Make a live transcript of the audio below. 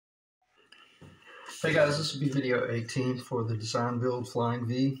Hey guys, this will be video 18 for the design build Flying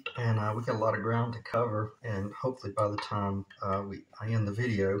V, and we got a lot of ground to cover, and hopefully by the time I end the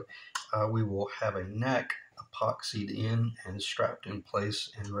video, we will have a neck epoxied in and strapped in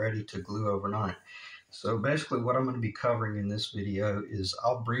place and ready to glue overnight. So basically what I'm going to be covering in this video is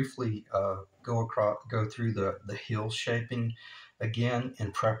I'll briefly go through the heel shaping again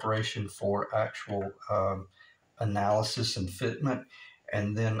in preparation for actual analysis and fitment.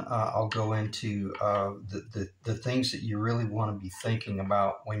 And then I'll go into the things that you really want to be thinking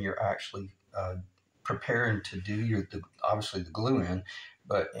about when you're actually preparing to do obviously the glue in,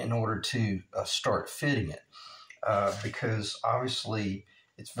 but in order to start fitting it, because obviously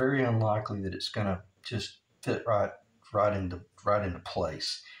it's very unlikely that it's going to just fit right into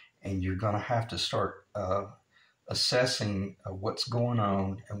place, and you're going to have to start assessing what's going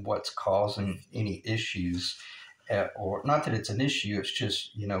on and what's causing any issues. Or not that it's an issue, it's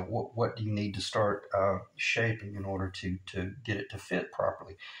just, you know, what do you need to start shaping in order to get it to fit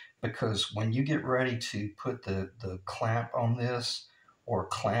properly? Because when you get ready to put the clamp on this, or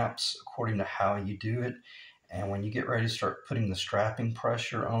clamps according to how you do it, and when you get ready to start putting the strapping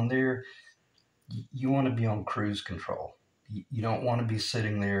pressure on there, you want to be on cruise control. You don't want to be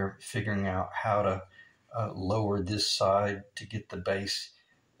sitting there figuring out how to lower this side to get the base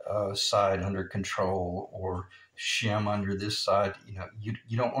side under control, or shim under this side. You know,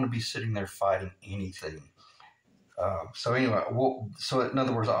 you don't want to be sitting there fighting anything. So anyway, so in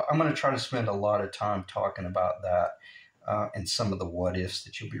other words, I'm going to try to spend a lot of time talking about that and some of the what ifs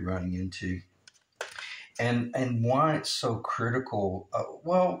that you'll be running into, and why it's so critical.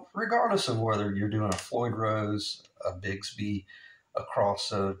 Well, regardless of whether you're doing a Floyd Rose, a Bigsby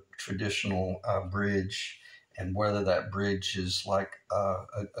across a traditional bridge, and whether that bridge is like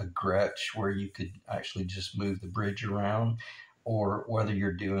a Gretsch where you could actually just move the bridge around, or whether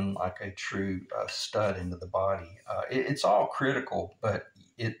you're doing like a true stud into the body. It's all critical, but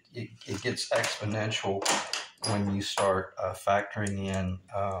it gets exponential when you start factoring in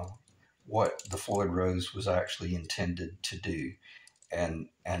what the Floyd Rose was actually intended to do. And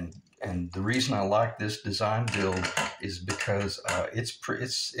the reason I like this design build is because it's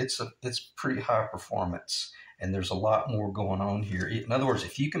pretty high performance, and there's a lot more going on here. In other words,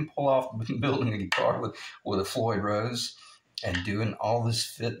 if you can pull off building a guitar with a Floyd Rose and doing all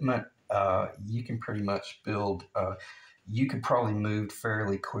this fitment, you can pretty much build. You could probably move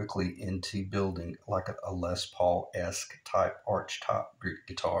fairly quickly into building like a Les Paul-esque type arch top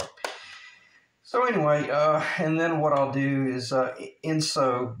guitar. So anyway, and then what I'll do is, in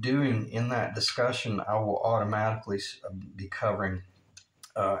so doing, in that discussion, I will automatically be covering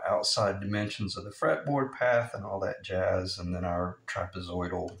outside dimensions of the fretboard path and all that jazz, and then our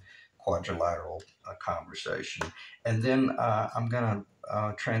trapezoidal quadrilateral conversation. And then I'm going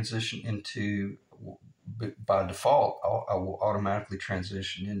to transition into, by default, I will automatically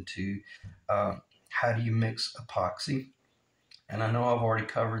transition into how do you mix epoxy. And I know I've already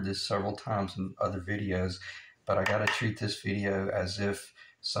covered this several times in other videos, but I got to treat this video as if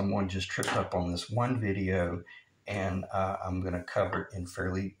someone just tripped up on this one video, and I'm going to cover it in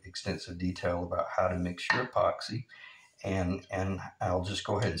fairly extensive detail about how to mix your epoxy. And I'll just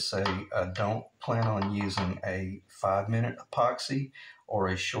go ahead and say, don't plan on using a 5-minute epoxy or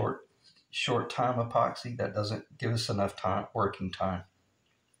a short time epoxy. That doesn't give us enough working time.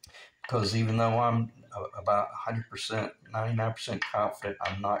 Because even though I'm about 100%, 99% confident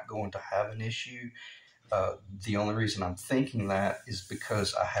I'm not going to have an issue, the only reason I'm thinking that is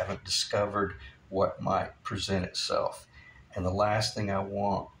because I haven't discovered what might present itself. And the last thing I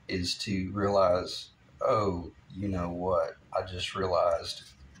want is to realize, oh, you know what, I just realized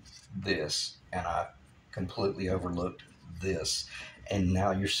this, and I completely overlooked this. And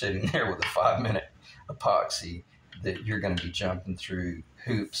now you're sitting there with a 5-minute epoxy that you're going to be jumping through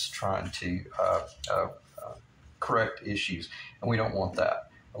hoops trying to correct issues, and we don't want that.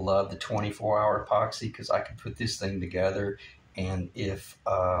 I love the 24-hour epoxy because I can put this thing together, and if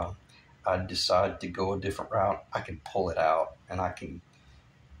I decide to go a different route, I can pull it out and I can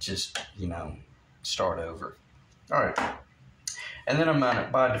just, you know, start over. All right. And then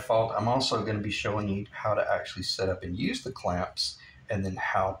by default, I'm also going to be showing you how to actually set up and use the clamps, and then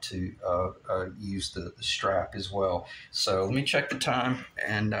how to use the strap as well. So let me check the time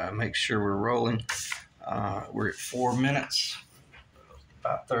and make sure we're rolling. We're at 4 minutes,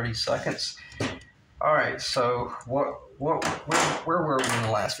 about 30 seconds. All right, so where were we in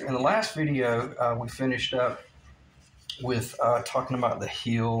the last video? In the last video, we finished up with talking about the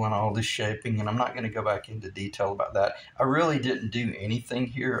heel and all the shaping, and I'm not going to go back into detail about that. I really didn't do anything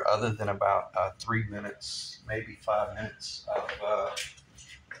here other than about 3 minutes, maybe 5 minutes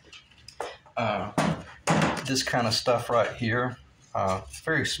of this kind of stuff right here.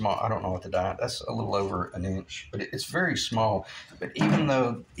 Very small. I don't know what the diameter. That's a little over an inch, but it's very small. But even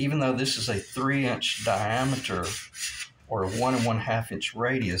though this is a 3-inch diameter or a 1 1/2 inch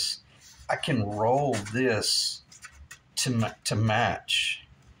radius, I can roll this to match.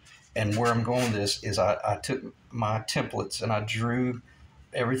 And where I'm going with this is I took my templates and I drew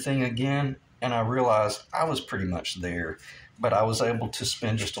everything again, and I realized I was pretty much there, but I was able to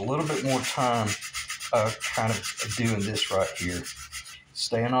spend just a little bit more time kind of doing this right here,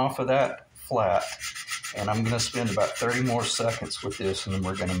 staying off of that flat. And I'm going to spend about 30 more seconds with this, and then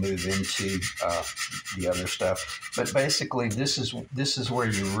we're going to move into the other stuff. But basically, this is where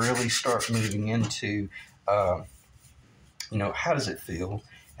you really start moving into, you know, how does it feel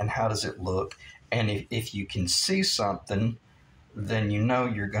and how does it look? And if you can see something, then you know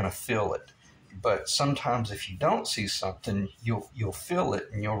you're going to feel it. But sometimes if you don't see something, you'll feel it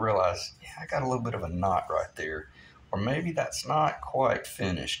and you'll realize, yeah, I got a little bit of a knot right there, or maybe that's not quite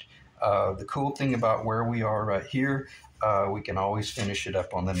finished. The cool thing about where we are right here, we can always finish it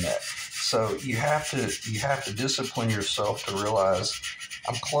up on the neck. So you have to discipline yourself to realize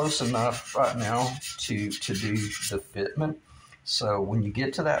I'm close enough right now to do the fitment. So when you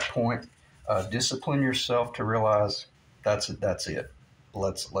get to that point, discipline yourself to realize that's it.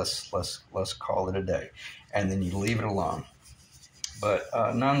 Let's call it a day, and then you leave it alone. But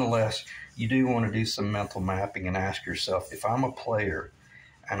nonetheless, you do want to do some mental mapping and ask yourself, if I'm a player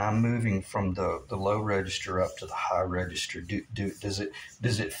and I'm moving from the low register up to the high register, does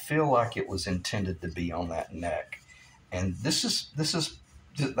it feel like it was intended to be on that neck? And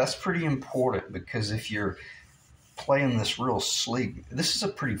that's pretty important, because if you're playing this real sleek, this is a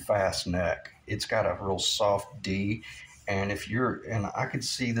pretty fast neck. It's got a real soft D. And I could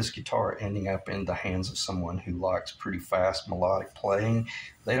see this guitar ending up in the hands of someone who likes pretty fast melodic playing.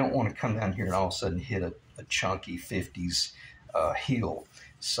 They don't want to come down here and all of a sudden hit a chunky 50s heel.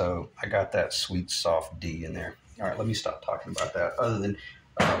 So I got that sweet soft D in there. All right, let me stop talking about that. Other than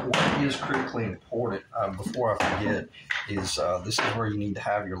what is critically important, before I forget, is this is where you need to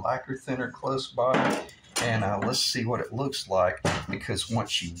have your lacquer thinner close by. And let's see what it looks like, because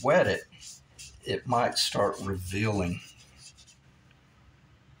once you wet it, it might start revealing.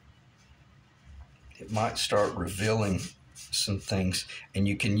 It might start revealing some things, and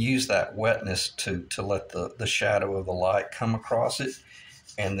you can use that wetness to let the shadow of the light come across it,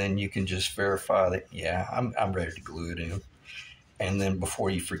 and then you can just verify that, yeah, I'm ready to glue it in. And then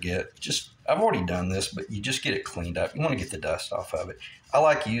before you forget, I've already done this, but you just get it cleaned up. You want to get the dust off of it. I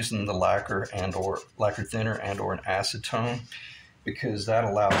like using the lacquer thinner and or an acetone, because that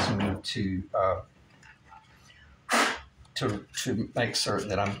allows me to make certain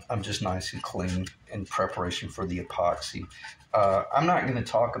that I'm just nice and clean in preparation for the epoxy. I'm not going to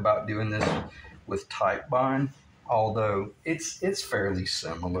talk about doing this with Titebond, although it's fairly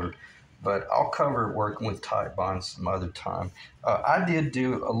similar, but I'll cover working with Titebond some other time. I did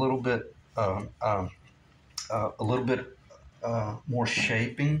do a little bit more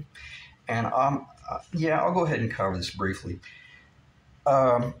shaping, and I'll go ahead and cover this briefly.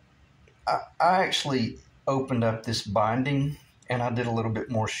 I actually opened up this binding and I did a little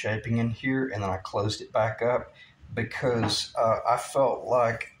bit more shaping in here, and then I closed it back up, because I felt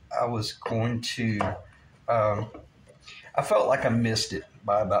like I was going to I felt like I missed it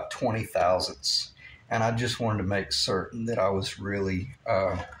by about 20 thousandths, and I just wanted to make certain that I was really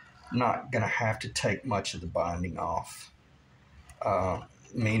not going to have to take much of the binding off,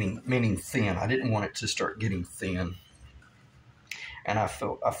 meaning thin. I didn't want it to start getting thin, and I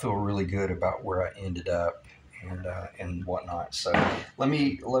feel really good about where I ended up and whatnot. So let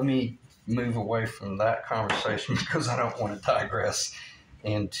me move away from that conversation, because I don't want to digress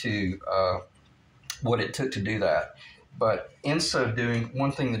into what it took to do that. But in so doing,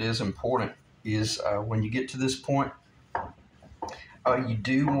 one thing that is important is when you get to this point, you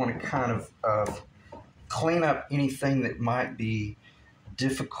do want to kind of clean up anything that might be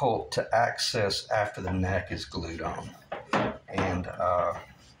difficult to access after the neck is glued on. And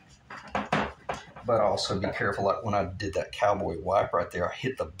but also be careful. Like when I did that cowboy wipe right there, I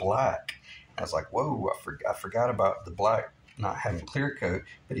hit the black. I was like, whoa, I forgot about the black not having clear coat.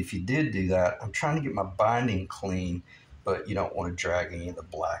 But if you did do that, I'm trying to get my binding clean, but you don't want to drag any of the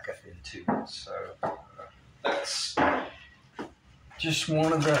black up into it. So that's just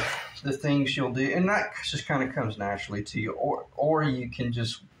one of the things you'll do. And that just kind of comes naturally to you. Or you can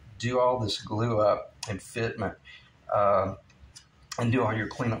just do all this glue up and fitment, and do all your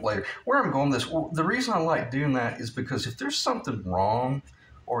cleanup later. Where I'm going with this, the reason I like doing that is because if there's something wrong,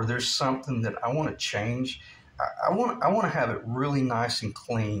 or there's something that I want to change, I want to have it really nice and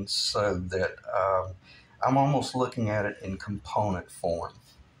clean, so that I'm almost looking at it in component form.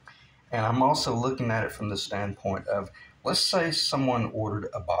 And I'm also looking at it from the standpoint of, let's say someone ordered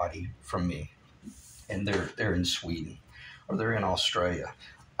a body from me and they're in Sweden or they're in Australia.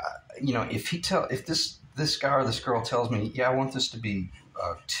 If this guy or this girl tells me, yeah, I want this to be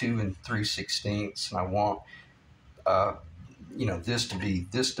 2 3/16, and I want this to be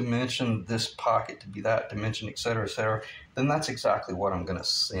this dimension, this pocket to be that dimension, et cetera, then that's exactly what I'm going to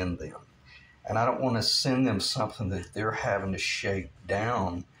send them. And I don't want to send them something that they're having to shape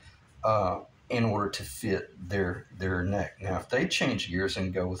down in order to fit their neck. Now, if they change gears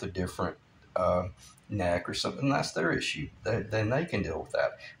and go with a different neck or something, that's their issue. Then they can deal with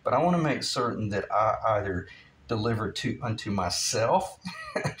that. But I want to make certain that I either deliver unto myself,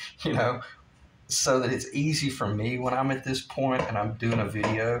 so that it's easy for me when I'm at this point and I'm doing a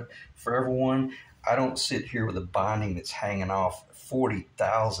video for everyone. I don't sit here with a binding that's hanging off 40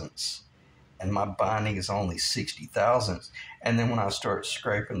 thousandths and my binding is only 60 thousandths. And then when I start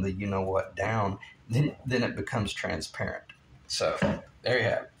scraping the down, then it becomes transparent. So there you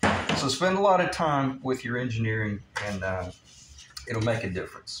have it. So spend a lot of time with your engineering, and it'll make a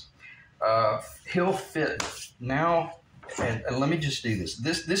difference. Hill Fit now, and let me just do this.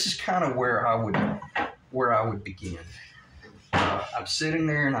 This is kind of where I would begin. I'm sitting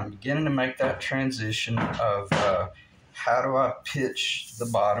there and I'm beginning to make that transition of how do I pitch the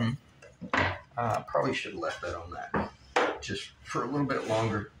bottom. I probably should have left that on that just for a little bit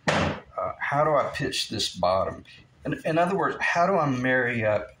longer. How do I pitch this bottom? In other words, how do I marry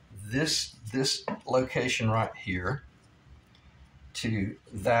up this location right here to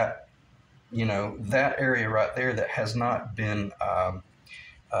that, that area right there that has not been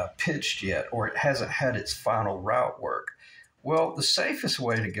pitched yet, or it hasn't had its final route work? Well, the safest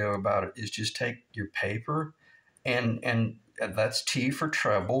way to go about it is just take your paper, and that's T for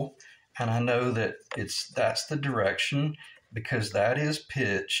treble, and I know that that's the direction because that is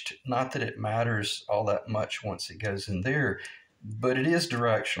pitched. Not that it matters all that much once it goes in there, but it is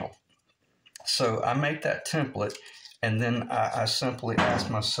directional. So I make that template, and then I simply ask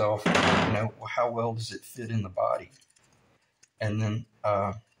myself, how well does it fit in the body? And then,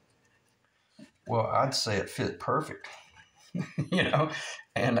 I'd say it fit perfect,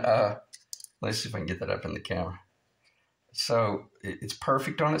 and let's see if I can get that up in the camera. So it's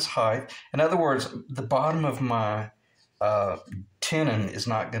perfect on its height. In other words, the bottom of my tenon is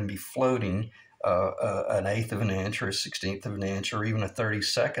not going to be floating an eighth of an inch or a 16th of an inch or even a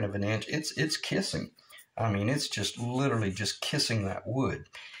 32nd of an inch. It's kissing. I mean, it's just literally just kissing that wood.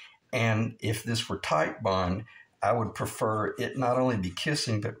 And if this were Titebond, I would prefer it not only be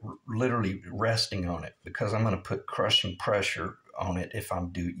kissing, but literally resting on it, because I'm going to put crushing pressure on it if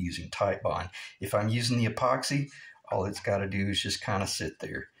I'm using Titebond. If I'm using the epoxy, all it's got to do is just kind of sit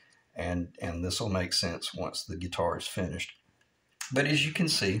there, and this will make sense once the guitar is finished. But as you can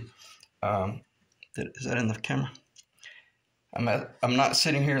see, is that in the camera? I'm not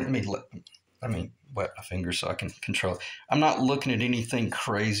sitting here. Let me wet my fingers so I can control it. I'm not looking at anything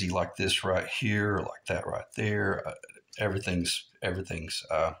crazy like this right here or like that right there. Everything's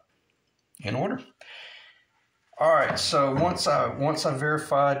in order. All right. So once I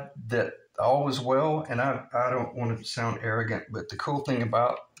verified that all was well, and I don't want to sound arrogant, but the cool thing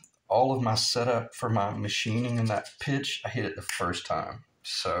about all of my setup for my machining and that pitch, I hit it the first time.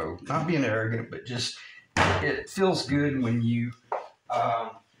 So not being arrogant, but just it feels good when you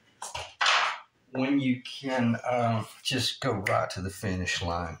can just go right to the finish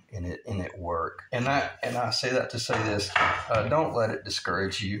line and it work. And I say that to say this: don't let it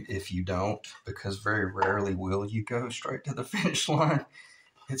discourage you if you don't, because very rarely will you go straight to the finish line.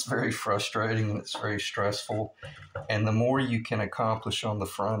 It's very frustrating and it's very stressful. And the more you can accomplish on the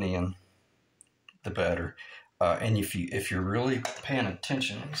front end, the better. And if you're really paying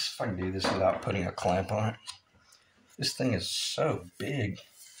attention, let me see if I can do this without putting a clamp on it. This thing is so big.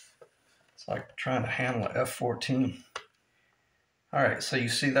 It's like trying to handle an F-14. All right, so you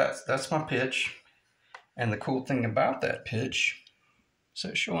see that's my pitch. And the cool thing about that pitch, is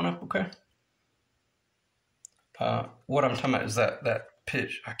that showing up okay? What I'm talking about is that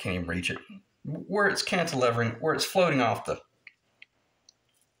pitch, I can't even reach it, where it's cantilevering, where it's floating off the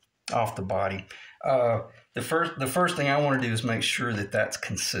body. The first thing I want to do is make sure that that's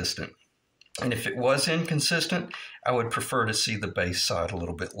consistent. And if it was inconsistent, I would prefer to see the bass side a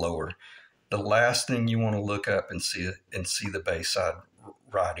little bit lower. The last thing you want to look up and see the bass side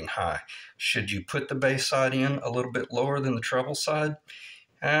riding high. Should you put the bass side in a little bit lower than the treble side?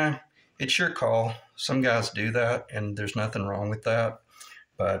 It's your call. Some guys do that, and there's nothing wrong with that.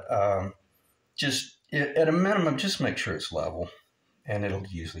 But just at a minimum, just make sure it's level, and it'll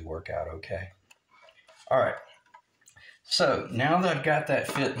usually work out okay. All right. So now that I've got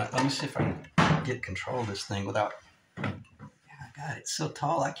that fit, let me see if I can get control of this thing without. Yeah, God, it's so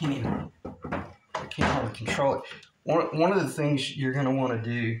tall. I can't hardly control it. One of the things you're going to want to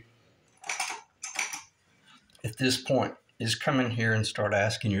do at this point is come in here and start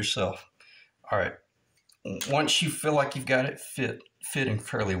asking yourself, all right, once you feel like you've got it fitting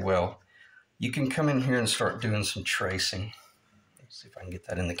fairly well, you can come in here and start doing some tracing. Let's see if I can get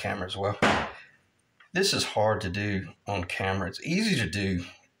that in the camera as well. This is hard to do on camera. It's easy to do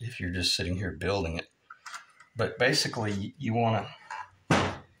if you're just sitting here building it. But basically, you want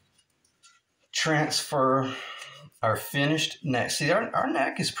to transfer our finished neck. See, our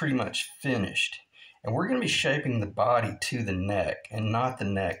neck is pretty much finished. And we're going to be shaping the body to the neck and not the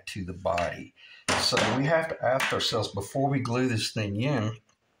neck to the body. So we have to ask ourselves before we glue this thing in,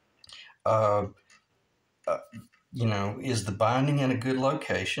 is the binding in a good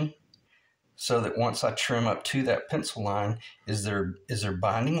location? So that once I trim up to that pencil line, is there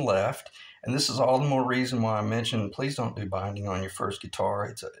binding left? And this is all the more reason why I mentioned, please don't do binding on your first guitar.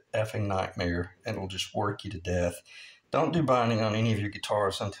 It's an effing nightmare, and it'll just work you to death. Don't do binding on any of your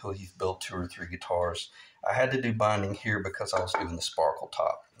guitars until you've built 2 or 3 guitars. I had to do binding here because I was doing the sparkle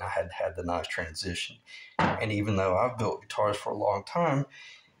top. I had the nice transition. And even though I've built guitars for a long time,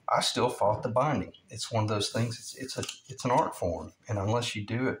 I still fought the binding. It's one of those things. It's an art form, and unless you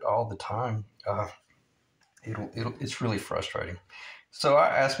do it all the time, it's really frustrating. So I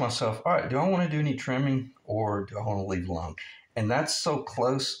asked myself, all right, do I want to do any trimming or do I want to leave it alone? And that's so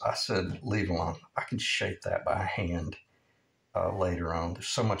close, I said, leave it alone. I can shape that by hand later on. There's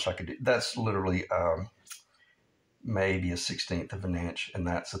so much I could do. That's literally maybe a 1/16 of an inch, and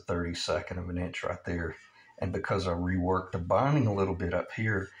that's a 32nd of an inch right there. And because I reworked the binding a little bit up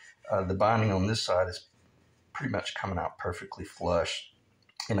here, the binding on this side is pretty much coming out perfectly flush.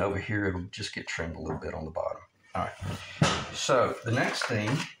 And over here, it'll just get trimmed a little bit on the bottom. All right. So the next thing,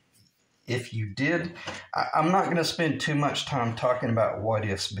 if you did, I'm not going to spend too much time talking about what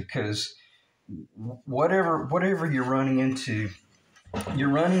ifs, because whatever you're running into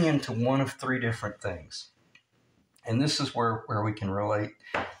one of 3 different things. And this is where we can relate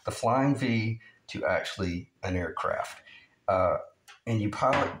the Flying V to actually an aircraft. And you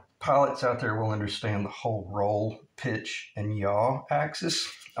pilots out there will understand the whole roll, pitch, and yaw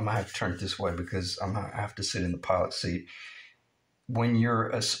axis. I might have to turn it this way because I have to sit in the pilot seat. When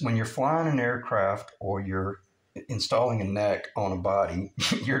you're flying an aircraft or you're installing a neck on a body,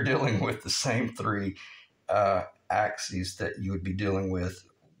 you're dealing with the same 3 axes that you would be dealing with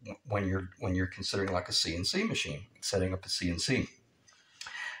when you're considering like a CNC machine, setting up a CNC.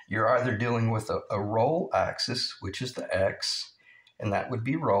 You're either dealing with a roll axis, which is the X, and that would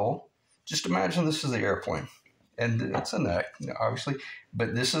be roll. Just imagine this is the airplane, and it's a neck, obviously,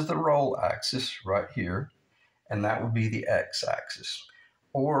 but this is the roll axis right here, and that would be the X axis.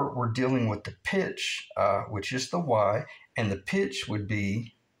 Or we're dealing with the pitch, which is the Y, and the pitch would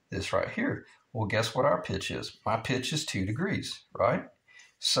be this right here. Well, guess what our pitch is? My pitch is 2 degrees, right?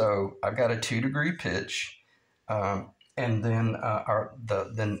 So I've got a 2-degree pitch, and then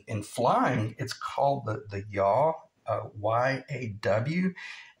then in flying, it's called the yaw, Y-A-W,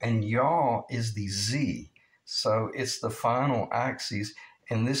 and yaw is the Z. So it's the final axis,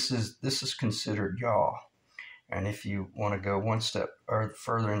 and this is considered yaw. And if you want to go one step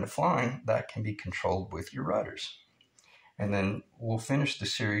further into flying, that can be controlled with your rudders. And then we'll finish the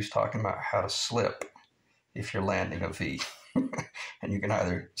series talking about how to slip if you're landing a V. And you can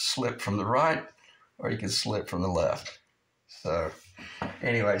either slip from the right or you can slip from the left. So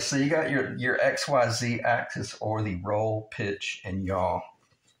anyway, so you got your XYZ axis, or the roll, pitch, and yaw.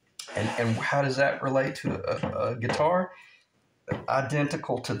 And how does that relate to a guitar?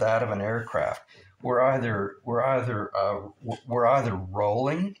 Identical to that of an aircraft. We're either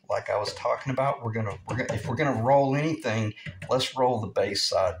rolling, like I was talking about. If we're gonna roll anything, let's roll the bass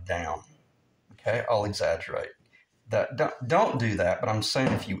side down. Okay, I'll exaggerate. Don't do that. But I'm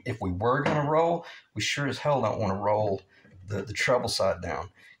saying if we were gonna roll, we sure as hell don't want to roll the treble side down,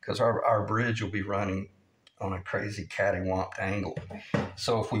 because our bridge will be running on a crazy cattywamped angle.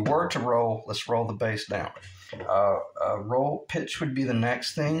 So if we were to roll, let's roll the bass down. Roll pitch would be the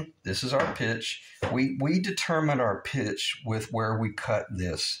next thing. This is our pitch. We determine our pitch with where we cut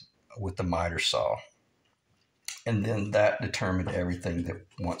this with the miter saw. And then that determined everything that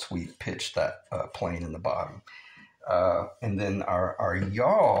once we pitched that plane in the bottom. And then our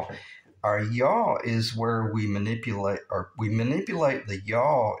yaw is where we manipulate the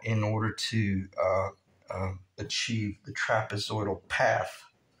yaw in order to achieve the trapezoidal path,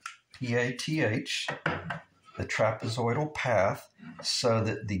 P-A-T-H, the trapezoidal path, so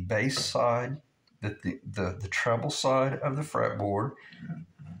that the bass side that the treble side of the fretboard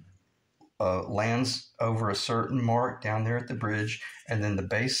lands over a certain mark down there at the bridge, and then the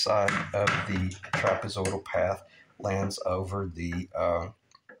bass side of the trapezoidal path lands over the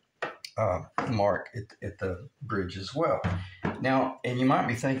mark at the bridge as well. Now, and you might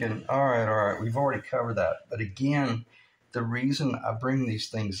be thinking, all right, we've already covered that. But again, the reason I bring these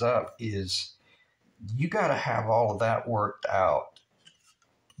things up is you got to have all of that worked out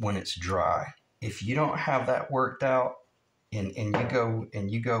when it's dry. If you don't have that worked out and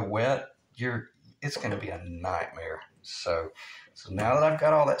you go wet, it's going to be a nightmare. So now that I've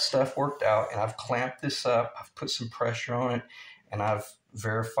got all that stuff worked out and I've clamped this up, I've put some pressure on it, and I've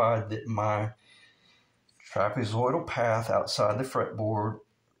verified that my trapezoidal path outside the fretboard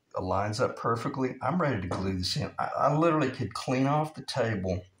lines up perfectly, I'm ready to glue this in. I literally could clean off the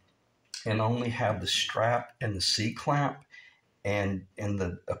table and only have the strap and the C-clamp and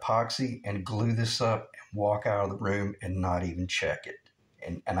the epoxy and glue this up and walk out of the room and not even check it.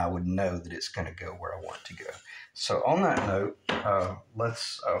 And I would know that it's going to go where I want it to go. So on that note,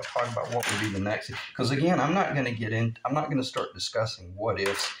 let's talk about what would be the next. Because again, I'm not going to start discussing what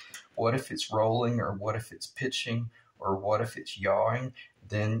ifs. What if it's rolling, or what if it's pitching, or what if it's yawing?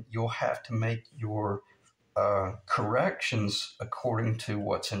 Then you'll have to make your corrections according to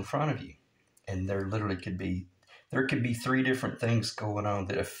what's in front of you. And there could be 3 different things going on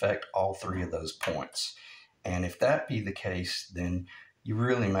that affect all 3 of those points. And if that be the case, then you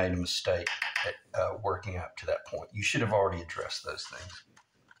really made a mistake at working up to that point. You should have already addressed those things.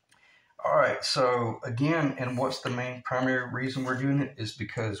 All right, so again, and what's the main primary reason we're doing it is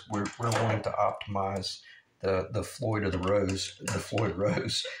because we're wanting to optimize the Floyd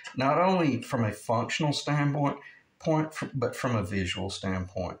Rose, not only from a functional standpoint, but from a visual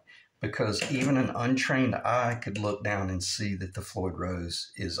standpoint. Because even an untrained eye could look down and see that the Floyd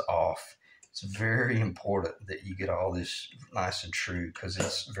Rose is off. It's very important that you get all this nice and true, because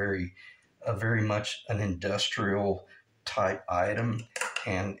it's very much an industrial type item,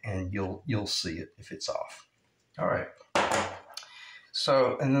 and you'll see it if it's off. All right.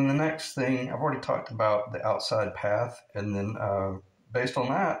 So, and then the next thing, I've already talked about the outside path, and then based on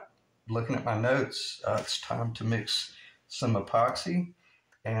that, looking at my notes, it's time to mix some epoxy,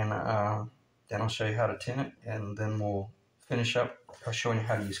 and then I'll show you how to tin it, and then we'll finish up by showing you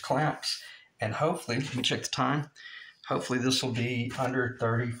how to use clamps, and hopefully, let me check the time, hopefully this will be under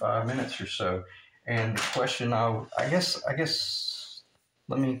 35 minutes or so. And the question, I guess,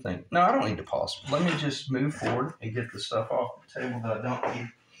 let me think. No, I don't need to pause. Let me just move forward and get the stuff off the table that I don't need.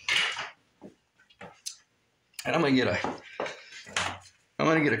 And I'm gonna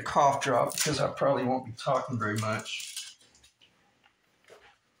get a cough drop because I probably won't be talking very much.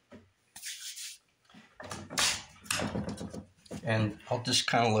 And I'll just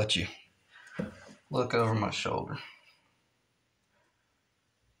kind of let you look over my shoulder.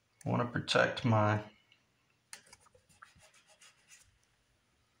 I want to protect my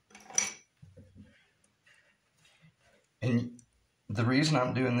and the reason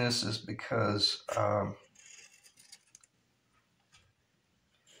I'm doing this is because I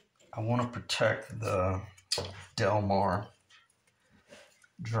want to protect the Delmar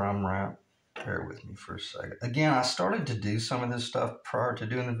drum wrap. Bear with me for a second. Again, I started to do some of this stuff prior to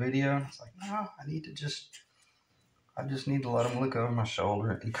doing the video. It's like, no, I just need to let them look over my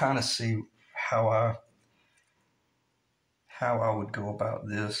shoulder and kind of see how I would go about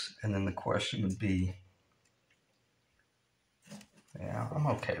this. And then the question would be, yeah, I'm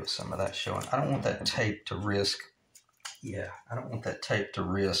okay with some of that showing. I don't want that tape to risk. Yeah, I don't want that tape to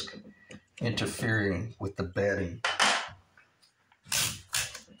risk interfering with the bedding.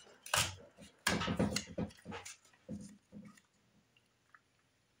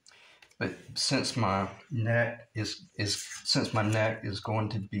 But since my neck is going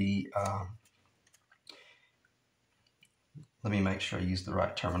to be, let me make sure I use the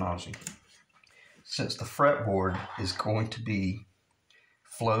right terminology. Since the fretboard is going to be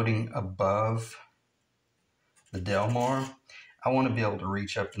floating above the Delmar, I want to be able to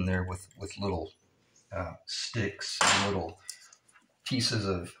reach up in there with little sticks, little pieces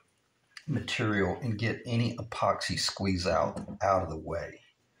of material, and get any epoxy squeeze out of the way.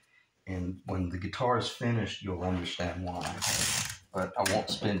 And when the guitar is finished, you'll understand why. But I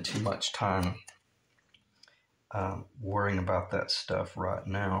won't spend too much time worrying about that stuff right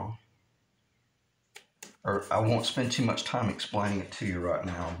now. Or I won't spend too much time explaining it to you right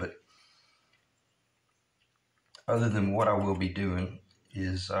now. But other than what I will be doing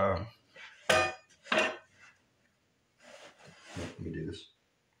is, let me do this.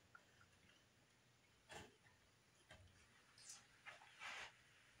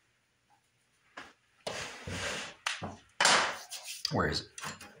 Where is it?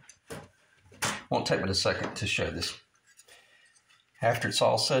 Won't take me a second to show this. After it's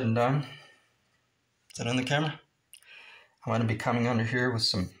all said and done, is that in the camera? I'm going to be coming under here with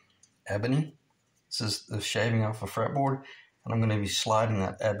some ebony. This is the shaving off a fretboard, and I'm going to be sliding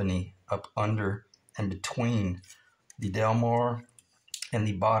that ebony up under and between the Delmar and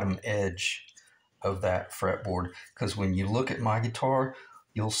the bottom edge of that fretboard, because when you look at my guitar,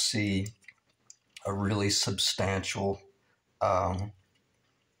 you'll see a really substantial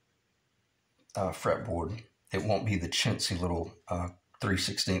fretboard. It won't be the chintzy little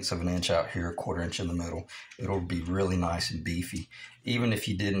 3/16 of an inch out here, 1/4 inch in the middle. It'll be really nice and beefy. Even if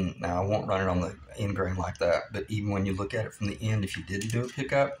you didn't, now I won't run it on the end grain like that, but even when you look at it from the end, if you didn't do a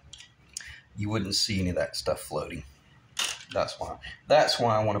pickup, you wouldn't see any of that stuff floating. That's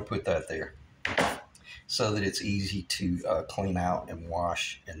why I want to put that there, so that it's easy to clean out and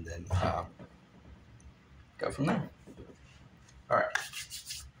wash, and then go from there. All right.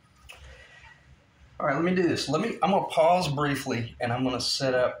 All right, let me do this. I'm going to pause briefly, and I'm going to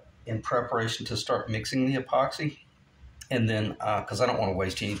set up in preparation to start mixing the epoxy. And then, because I don't want to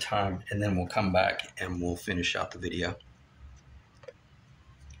waste any time, and then we'll come back and we'll finish out the video.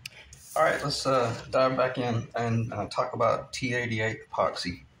 All right, let's dive back in and talk about T88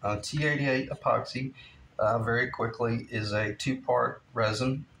 epoxy. T88 epoxy, very quickly, is a 2-part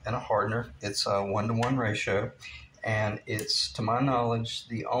resin and a hardener. It's a 1-to-1 ratio. And it's, to my knowledge,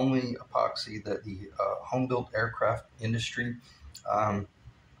 the only epoxy that the home-built aircraft industry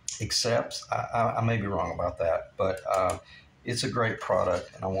accepts. I may be wrong about that, but it's a great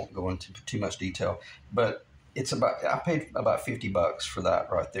product, and I won't go into too much detail. But it's I paid about $50 for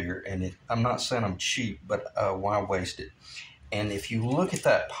that right there, and I'm not saying I'm cheap, but why waste it? And if you look at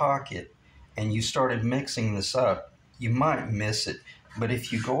that pocket and you started mixing this up, you might miss it. But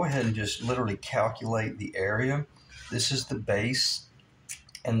if you go ahead and just literally calculate the area, this is the base,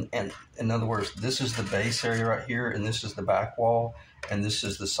 and in other words, this is the base area right here, and this is the back wall, and this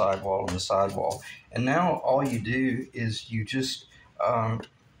is the side wall and the side wall. And now all you do is you just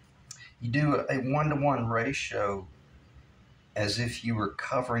you do a 1-to-1 ratio as if you were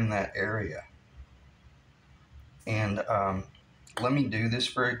covering that area. And let me do this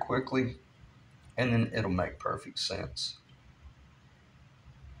very quickly, and then it'll make perfect sense.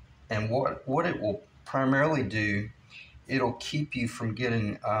 And what it will primarily do, it'll keep you from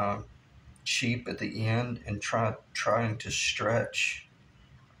getting cheap at the end and trying to stretch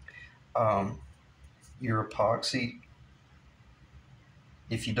your epoxy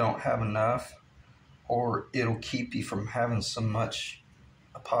if you don't have enough, or it'll keep you from having so much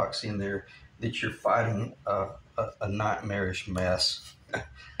epoxy in there that you're fighting a nightmarish mess.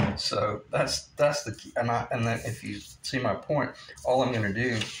 So that's the key. And then if you see my point, all I'm going to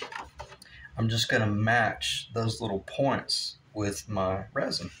do, I'm just going to match those little points with my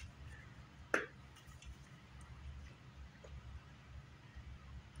resin.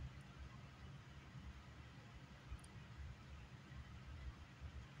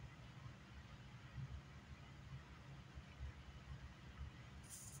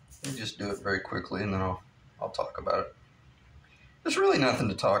 Let me just do it very quickly, and then I'll talk about it. There's really nothing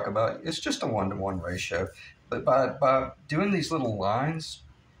to talk about. It's just a 1-to-1 ratio. But by doing these little lines,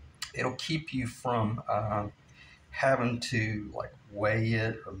 it'll keep you from having to like weigh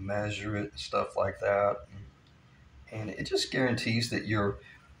it or measure it, stuff like that. And it just guarantees that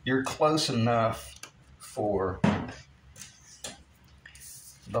you're close enough for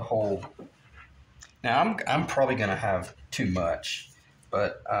the whole. Now I'm probably going to have too much,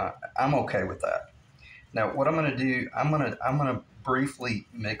 but I'm okay with that. Now what I'm going to do, I'm going to briefly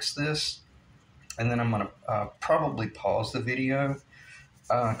mix this, and then I'm going to probably pause the video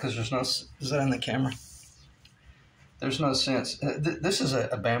because there's no. Is that in the camera? There's no sense. This is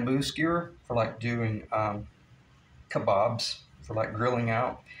a bamboo skewer for like doing kebabs, for like grilling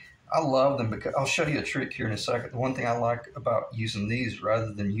out. I love them because I'll show you a trick here in a second. The one thing I like about using these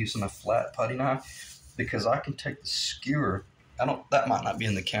rather than using a flat putty knife, because I can take the skewer. That might not be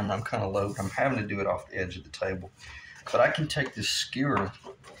in the camera. I'm kind of low, but I'm having to do it off the edge of the table. But I can take this skewer.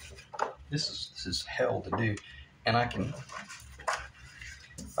 This is hell to do, and I can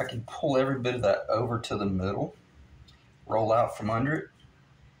pull every bit of that over to the middle, roll out from under it,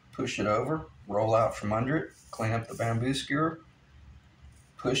 push it over, roll out from under it, clean up the bamboo skewer,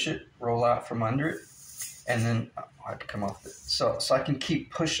 push it, roll out from under it, and then I have to come off it. So I can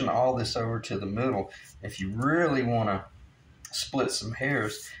keep pushing all this over to the middle. If you really want to split some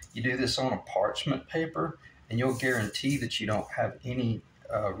hairs, you do this on a parchment paper, and you'll guarantee that you don't have any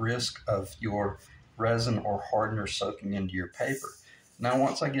risk of your resin or hardener soaking into your paper. Now,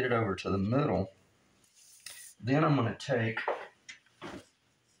 once I get it over to the middle, then I'm going to take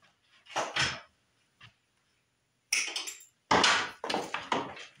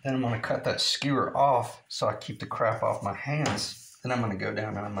Then I'm going to cut that skewer off so I keep the crap off my hands. Then I'm going to go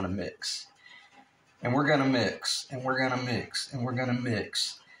down and I'm going to mix. And we're going to mix, and we're going to mix, and we're going to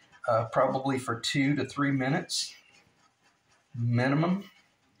mix. Probably for 2 to 3 minutes minimum,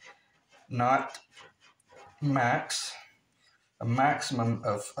 not max. A maximum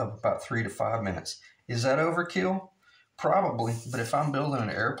of about 3 to 5 minutes. Is that overkill? Probably, but if I'm building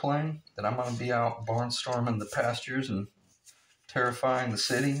an airplane that I'm going to be out barnstorming the pastures and terrifying the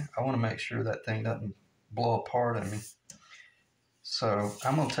city, I want to make sure that thing doesn't blow apart on me. So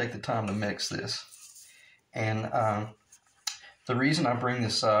I'm going to take the time to mix this. And the reason I bring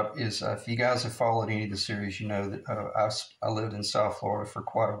this up is if you guys have followed any of the series, you know that I lived in South Florida for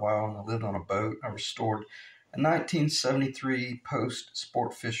quite a while, and I lived on a boat. I restored a 1973 Post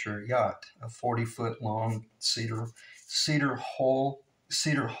Sportfisher yacht, a 40-foot long cedar hull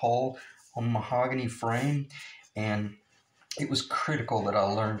on mahogany frame, and it was critical that I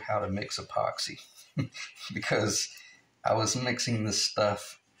learned how to mix epoxy because I was mixing this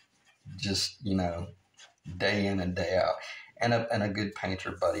stuff just, day in and day out. And a good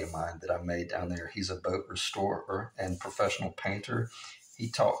painter buddy of mine that I made down there, he's a boat restorer and professional painter. He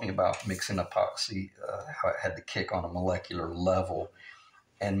taught me about mixing epoxy, how it had to kick on a molecular level.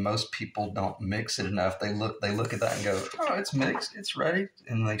 And most people don't mix it enough. They look at that and go, oh, it's mixed, it's ready.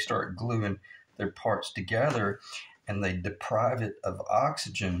 And they start gluing their parts together, and they deprive it of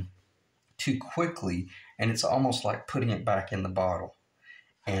oxygen too quickly. And it's almost like putting it back in the bottle.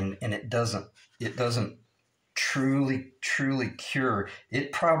 And it doesn't truly cure.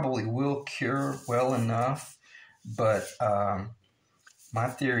 It probably will cure well enough, but my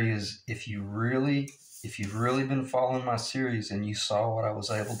theory is if you've really been following my series and you saw what I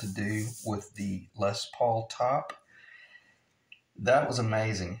was able to do with the Les Paul top, that was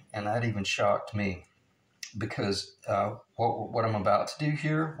amazing, and that even shocked me because what I'm about to do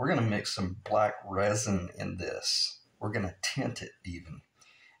here, we're going to mix some black resin in this. We're going to tint it even,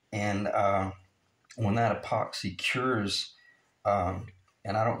 and when that epoxy cures,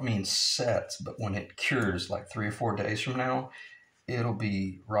 and I don't mean sets, but when it cures like 3 or 4 days from now, it'll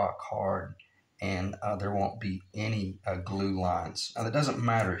be rock hard, and there won't be any glue lines. Now, that doesn't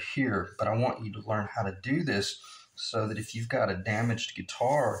matter here, but I want you to learn how to do this so that if you've got a damaged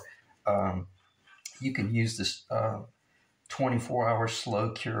guitar, you can use this 24-hour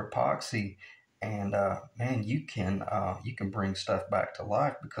slow cure epoxy, and man, you can bring stuff back to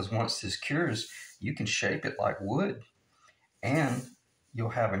life, because once this cures, you can shape it like wood, and you'll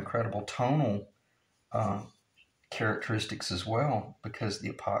have incredible tonal characteristics as well, because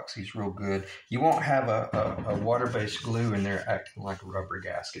the epoxy is real good. You won't have a water-based glue in there acting like a rubber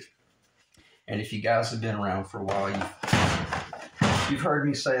gasket. And if you guys have been around for a while, you've heard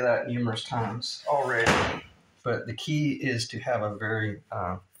me say that numerous times already. But the key is to have a very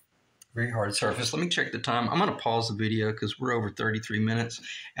hard surface. Let me check the time. I'm going to pause the video because we're over 33 minutes,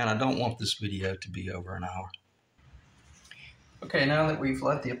 and I don't want this video to be over an hour. Okay, now that we've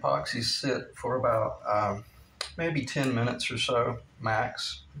let the epoxy sit for about maybe 10 minutes or so,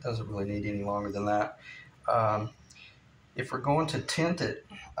 max. It doesn't really need any longer than that. If we're going to tint it,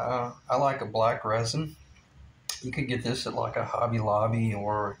 I like a black resin. You could get this at like a Hobby Lobby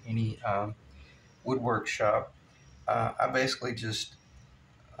or any woodwork shop. I basically just,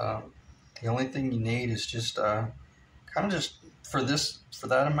 the only thing you need is just kind of just for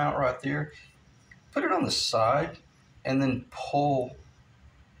that amount right there, put it on the side and then pull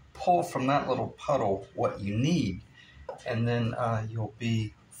from that little puddle what you need, and then you'll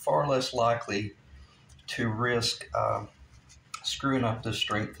be far less likely to risk screwing up the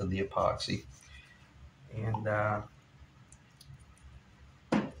strength of the epoxy.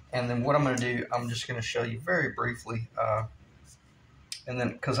 And then what I'm going to do, I'm just going to show you very briefly, and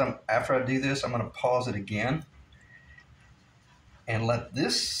then after I do this, I'm going to pause it again and let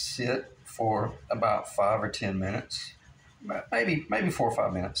this sit for about 5 or 10 minutes, maybe 4 or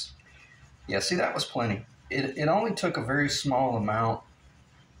 5 minutes. Yeah, see, that was plenty. It only took a very small amount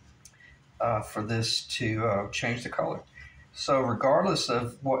for this to change the color. So regardless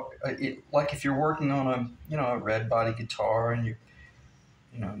of what, like if you're working on a red body guitar and you're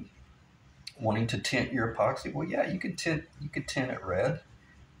wanting to tint your epoxy, well, yeah, you could tint it red,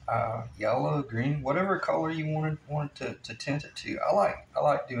 yellow, green, whatever color you wanted to tint it to. I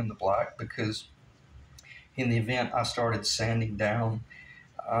like doing the black because in the event I started sanding down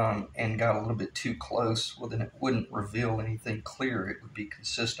and got a little bit too close, well, then it wouldn't reveal anything clear. It would be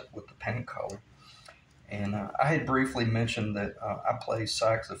consistent with the paint color. And I had briefly mentioned that I play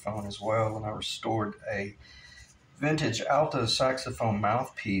saxophone as well, and I restored a vintage alto saxophone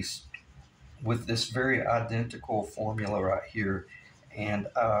mouthpiece with this very identical formula right here. And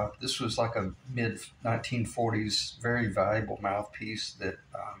this was like a mid-1940s very valuable mouthpiece that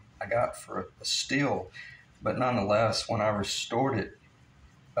I got for a steal. But nonetheless, when I restored it,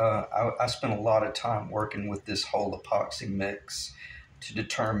 I spent a lot of time working with this whole epoxy mix to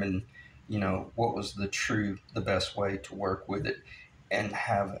determine, what was the best way to work with it and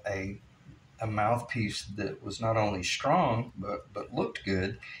have a mouthpiece that was not only strong but looked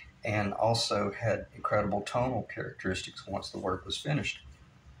good and also had incredible tonal characteristics once the work was finished.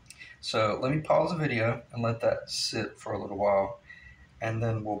 So let me pause the video and let that sit for a little while, and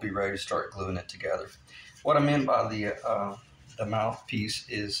then we'll be ready to start gluing it together. What I meant by the mouthpiece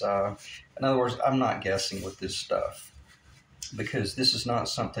is, in other words, I'm not guessing with this stuff, because this is not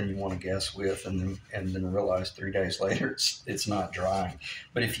something you want to guess with and then realize 3 days later it's not drying.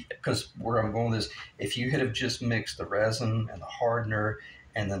 But because where I'm going with this, if you had have just mixed the resin and the hardener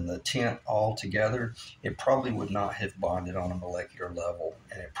and then the tint all together, it probably would not have bonded on a molecular level,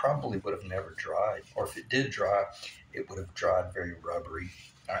 and it probably would have never dried. Or if it did dry, it would have dried very rubbery.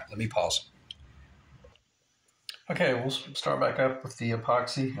 All right, let me pause. Okay, we'll start back up with the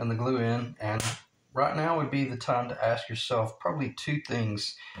epoxy and the glue in, and right now would be the time to ask yourself probably two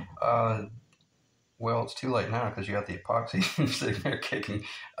things. Well, it's too late now because you got the epoxy sitting there kicking.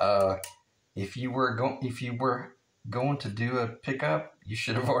 If you were going to do a pickup, you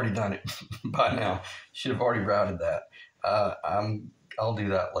should have already done it by now. You should have already routed that. I'll do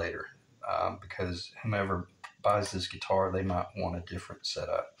that later because whomever buys this guitar, they might want a different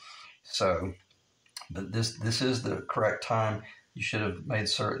setup. So, but this is the correct time. You should have made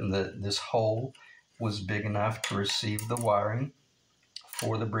certain that this hole was big enough to receive the wiring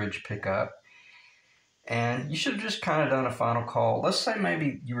for the bridge pickup. And you should have just kind of done a final call. Let's say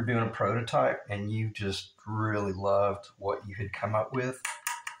maybe you were doing a prototype and you just really loved what you had come up with.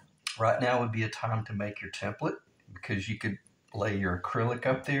 Right now would be a time to make your template, because you could lay your acrylic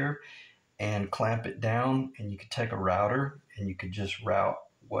up there and clamp it down, and you could take a router and you could just route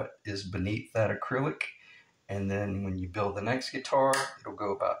what is beneath that acrylic. And then when you build the next guitar, it'll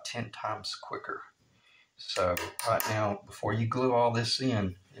go about 10 times quicker. So right now, before you glue all this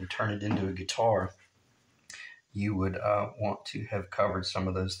in and turn it into a guitar, you would want to have covered some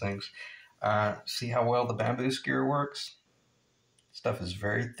of those things. See how well the bamboo skewer works? Stuff is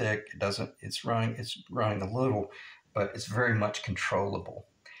very thick. It's running a little, but it's very much controllable.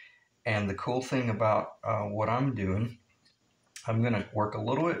 And the cool thing about what I'm doing, I'm going to work a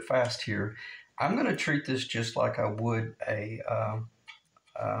little bit fast here. I'm going to treat this just like I would a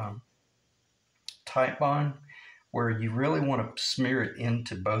Titebond, where you really want to smear it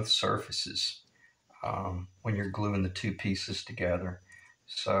into both surfaces when you're gluing the two pieces together.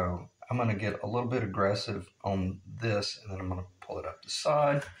 So I'm going to get a little bit aggressive on this, and then I'm going to pull it up the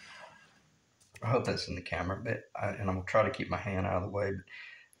side. I hope that's in the camera, and I'm going to try to keep my hand out of the way.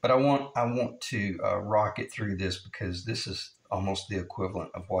 But I want to rock it through this, because this is almost the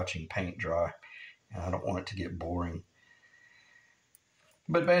equivalent of watching paint dry, and I don't want it to get boring.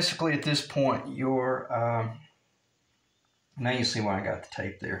 But basically at this point, now you see why I got the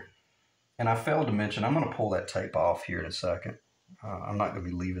tape there. And I failed to mention, I'm going to pull that tape off here in a second. I'm not going to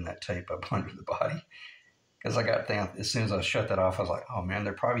be leaving that tape up under the body, because I got down, as soon as I shut that off, I was like, oh man,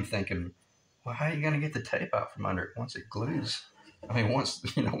 they're probably thinking, well, how are you going to get the tape out from under it once it glues? I mean, once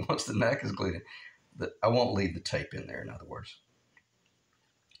the neck is glued, I won't leave the tape in there, in other words.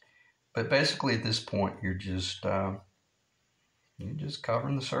 But basically at this point, you're just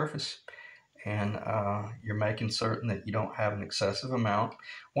covering the surface, and you're making certain that you don't have an excessive amount.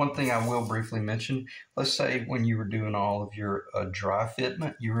 One thing I will briefly mention, let's say when you were doing all of your dry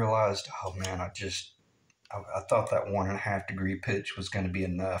fitment, you realized, oh man, I thought that 1.5 degree pitch was going to be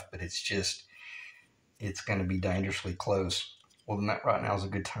enough, but it's going to be dangerously close. Well, then right now is a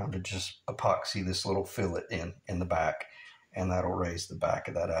good time to just epoxy this little fillet in the back, and that'll raise the back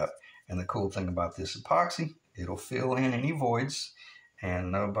of that up. And the cool thing about this epoxy, it'll fill in any voids,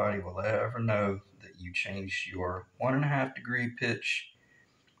 and nobody will ever know that you changed your 1.5 degree pitch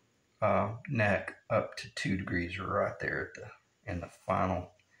neck up to 2 degrees right there in the final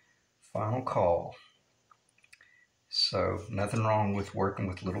call. So nothing wrong with working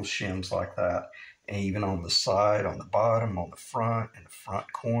with little shims like that, and even on the side, on the bottom, on the front, in the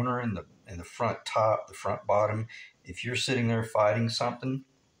front corner, in the front top, the front bottom. If you're sitting there fighting something,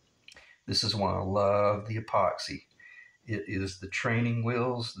 this is why I love the epoxy. It is the training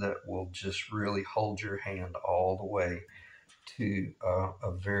wheels that will just really hold your hand all the way to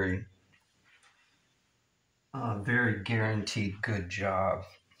a very guaranteed good job.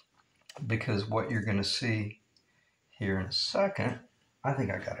 Because what you're going to see here in a second, I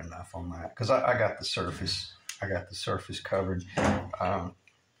think I got enough on that, because I got the surface I got the surface covered. I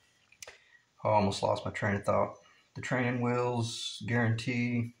almost lost my train of thought. The training wheels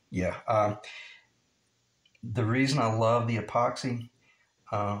guarantee, yeah. The reason I love the epoxy,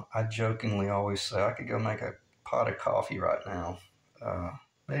 I jokingly always say I could go make a pot of coffee right now.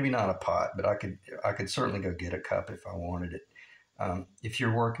 Maybe not a pot, but I could certainly go get a cup if I wanted it. If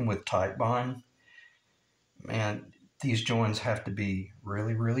you're working with Titebond, man, these joins have to be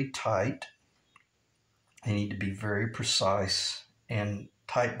really, really tight. They need to be very precise, and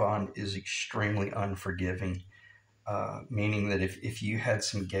Titebond is extremely unforgiving, meaning that if you had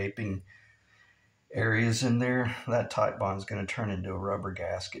some gaping areas in there, that Titebond is going to turn into a rubber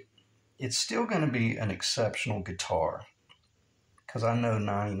gasket. It's still going to be an exceptional guitar, because I know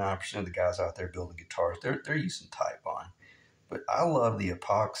 99% of the guys out there building guitars, they're using Titebond. But I love the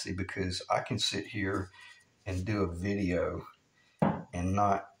epoxy because I can sit here and do a video and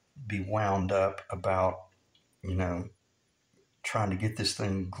not be wound up about, trying to get this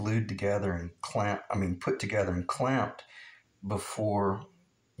thing glued together and put together and clamped before,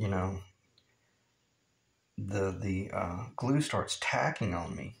 the glue starts tacking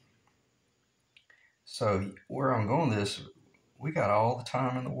on me. So where I'm going with this, we got all the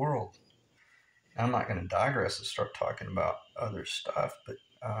time in the world. I'm not going to digress and start talking about other stuff, but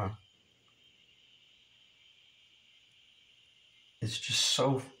it's just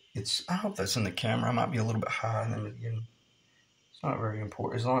so, I hope that's in the camera. I might be a little bit higher than it again. It's not very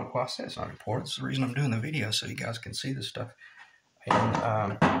important. Well, I say it's not important. It's the reason I'm doing the video, so you guys can see this stuff.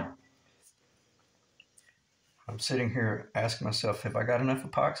 And I'm sitting here asking myself, have I got enough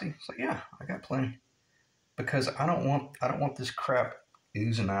epoxy? So yeah, I got plenty. Because I don't want this crap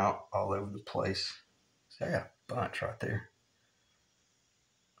oozing out all over the place. So I got a bunch right there.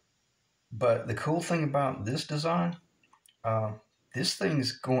 But the cool thing about this design, this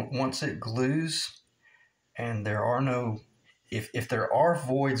thing's going, once it glues, and there are no, if there are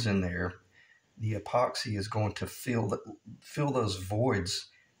voids in there, the epoxy is going to fill those voids,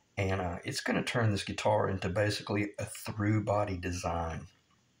 and it's going to turn this guitar into basically a through body design.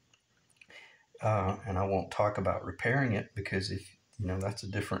 And I won't talk about repairing it, because that's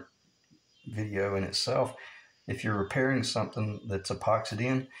a different video in itself. If you're repairing something that's epoxied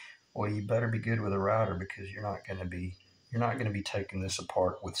in, well, you better be good with a router, because you're not going to be taking this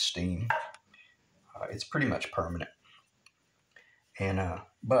apart with steam. It's pretty much permanent. And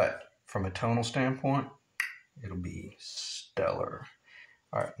but from a tonal standpoint, it'll be stellar.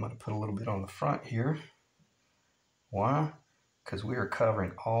 All right, I'm going to put a little bit on the front here. Why? Because we are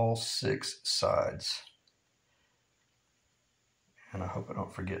covering all 6 sides. And I hope I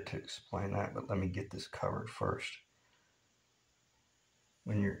don't forget to explain that, but let me get this covered first.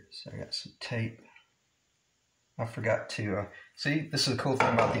 So I got some tape. I forgot to, see, this is the cool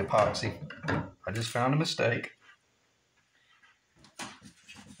thing about the epoxy. I just found a mistake.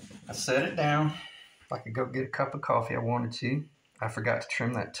 I set it down. If I could go get a cup of coffee, I wanted to. I forgot to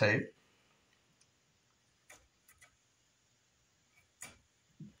trim that tape.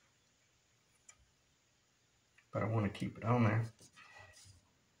 But I want to keep it on there.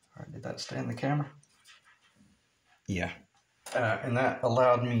 All right, did that stay in the camera? Yeah. And that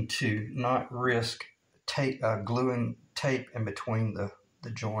allowed me to not risk gluing tape in between the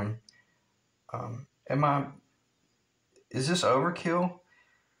join. Is this overkill?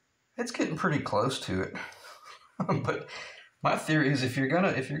 It's getting pretty close to it. But my theory is, if you're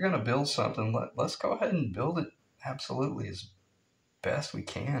gonna build something, let's go ahead and build it absolutely as best we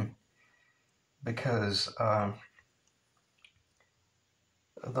can, because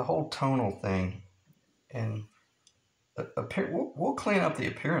the whole tonal thing, and we'll clean up the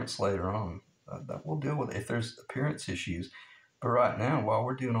appearance later on. That we'll deal with it if there's appearance issues. But right now, while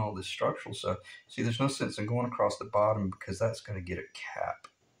we're doing all this structural stuff, see, there's no sense in going across the bottom, because that's going to get a cap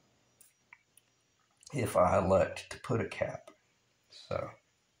if I elect to put a cap. So,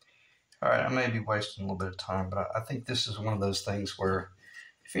 all right, I may be wasting a little bit of time, but I think this is one of those things where,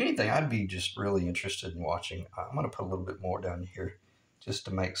 if anything, I'd be just really interested in watching. I'm going to put a little bit more down here just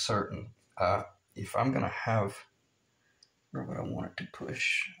to make certain. If I'm going to have, where would I want it to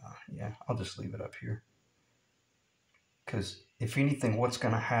push? Yeah, I'll just leave it up here. Because if anything, what's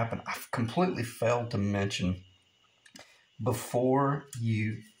going to happen, I've completely failed to mention, before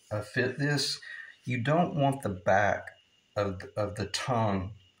you fit this, you don't want the back of the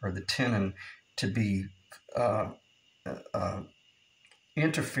tongue or the tenon to be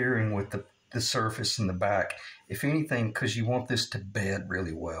interfering with the surface in the back. If anything, because you want this to bed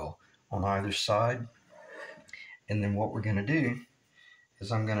really well on either side. And then what we're going to do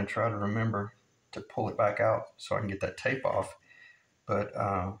is, I'm going to try to remember to pull it back out so I can get that tape off. But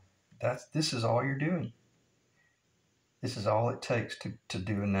this is all you're doing. This is all it takes to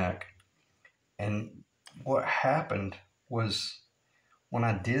do a neck. And what happened was when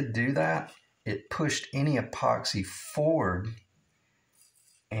I did do that, it pushed any epoxy forward.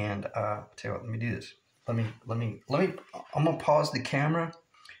 And tell you what, let me do this. Let me, I'm gonna pause the camera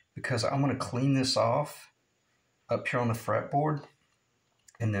because I'm gonna clean this off up here on the fretboard,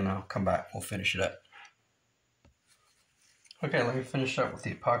 and then I'll come back, we'll finish it up. Okay, let me finish up with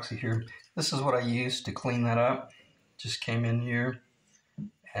the epoxy here. This is what I used to clean that up. Just came in here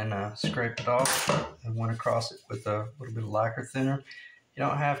and scraped it off and went across it with a little bit of lacquer thinner. You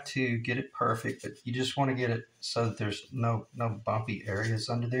don't have to get it perfect, but you just want to get it so that there's no bumpy areas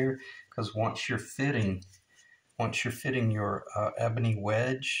under there, because once you're fitting your ebony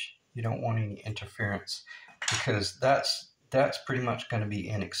wedge, you don't want any interference, because that's pretty much going to be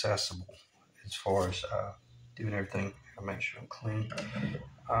inaccessible as far as doing everything. I'll make sure I'm clean.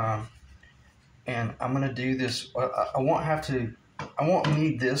 And I'm going to do this. I won't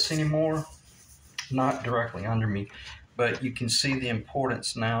need this anymore, not directly under me, but you can see the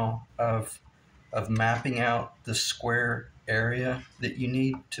importance now of mapping out the square area that you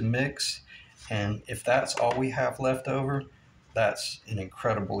need to mix. And if that's all we have left over, that's an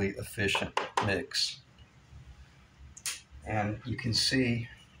incredibly efficient mix. And you can see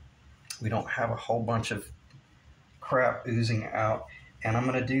we don't have a whole bunch of crap oozing out. And I'm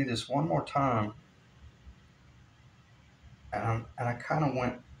going to do this one more time. And I kind of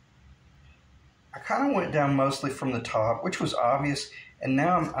went down mostly from the top, which was obvious. And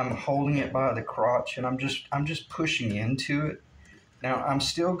now I'm holding it by the crotch, and I'm just pushing into it. Now I'm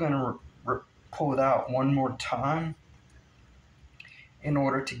still going to pull it out one more time in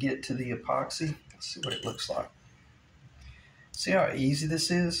order to get to the epoxy. Let's see what it looks like. See how easy this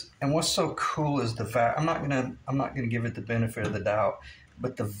is? And what's so cool is the I'm not gonna give it the benefit of the doubt,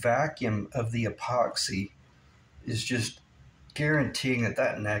 but the vacuum of the epoxy is just guaranteeing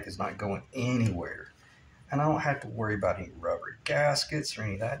that neck is not going anywhere. And I don't have to worry about any rubber gaskets or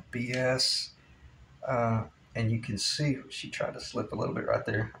any of that BS. And you can see she tried to slip a little bit right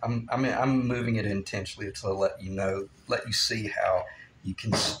there. I'm moving it intentionally to let you see how you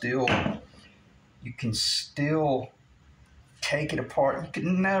can still take it apart. You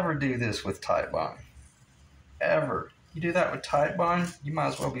can never do this with Titebond, ever. You do that with Titebond, you might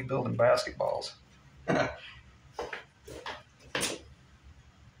as well be building basketballs.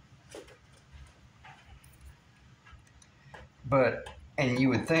 And you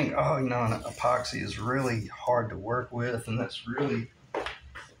would think, oh, an epoxy is really hard to work with, and that's really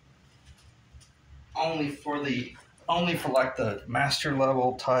only for like the master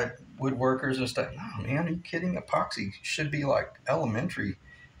level type woodworkers and stuff. No, man, are you kidding? Epoxy should be like elementary.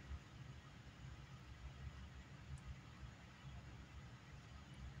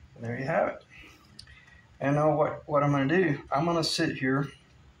 And there you have it. And now what I'm going to do, I'm going to sit here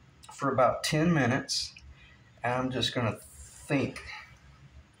for about 10 minutes, and I'm just going to think.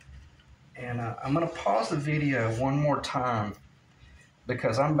 And I'm going to pause the video one more time,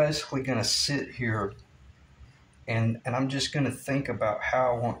 because I'm basically going to sit here and I'm just going to think about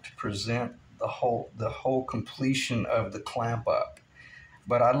how I want to present the whole completion of the clamp up.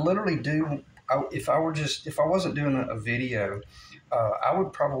 But I literally do. If I wasn't doing a video, I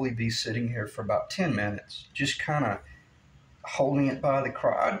would probably be sitting here for about 10 minutes, just kind of holding it by the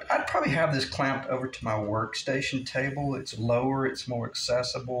crotch. I'd probably have this clamped over to my workstation table. It's lower, it's more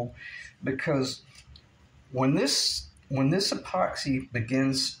accessible, because when this epoxy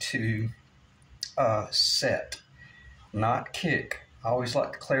begins to set, not kick. I always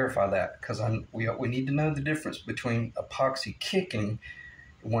like to clarify that, because we need to know the difference between epoxy kicking.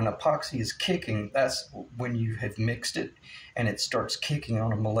 When epoxy is kicking, that's when you have mixed it and it starts kicking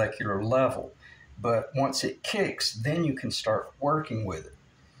on a molecular level. But once it kicks, then you can start working with it.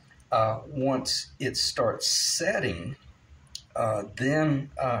 Once it starts setting, then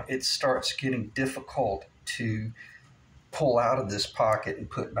it starts getting difficult to pull out of this pocket and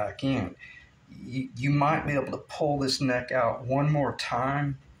put back in. You might be able to pull this neck out one more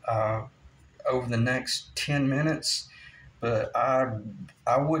time over the next 10 minutes, but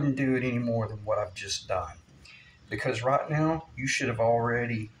I wouldn't do it any more than what I've just done. Because right now, you should have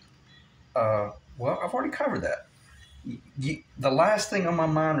already, well, I've already covered that. The last thing on my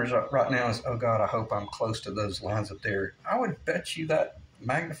mind right now is, oh God, I hope I'm close to those lines up there. I would bet you that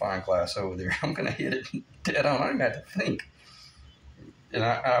magnifying glass over there, I'm going to hit it dead on. I don't even have to think. And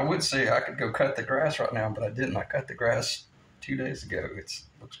I would say I could go cut the grass right now, but I didn't. I cut the grass 2 days ago. It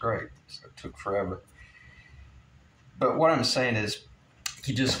looks great. So it took forever. But what I'm saying is,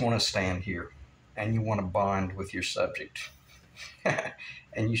 you just want to stand here and you want to bond with your subject.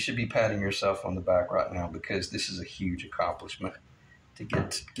 And you should be patting yourself on the back right now because this is a huge accomplishment to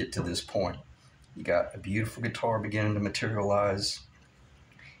get to this point. You got a beautiful guitar beginning to materialize,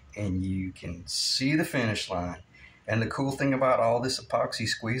 and you can see the finish line. And the cool thing about all this epoxy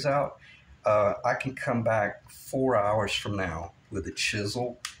squeeze out, I can come back 4 hours from now with a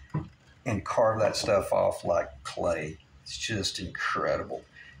chisel and carve that stuff off like clay. It's just incredible.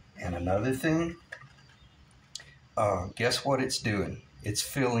 And another thing, guess what it's doing? It's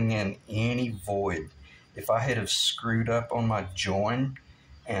filling in any void. If I had have screwed up on my join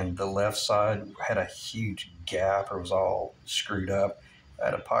and the left side had a huge gap or was all screwed up,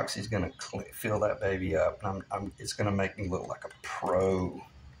 that epoxy is going to fill that baby up. And it's going to make me look like a pro.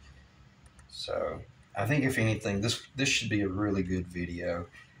 So I think if anything, this should be a really good video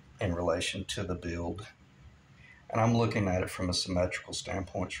in relation to the build. And I'm looking at it from a symmetrical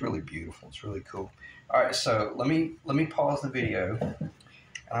standpoint. It's really beautiful. It's really cool. All right, so let me pause the video. And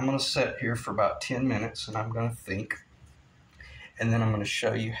I'm going to sit here for about 10 minutes, and I'm going to think. And then I'm going to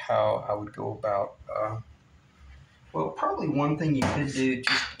show you how I would go about. Well, probably one thing you could do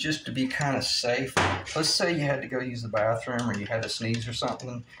just to be kind of safe. Let's say you had to go use the bathroom or you had to sneeze or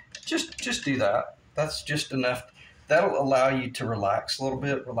something. Just do that. That's just enough. That'll allow you to relax a little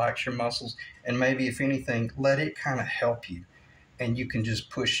bit, relax your muscles, and maybe if anything, let it kind of help you. And you can just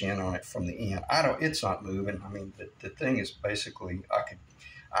push in on it from the end. It's not moving. I mean, the thing is basically,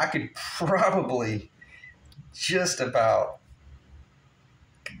 I could probably just about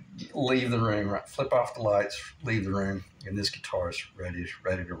leave the room, right? Flip off the lights, leave the room, and this guitar is ready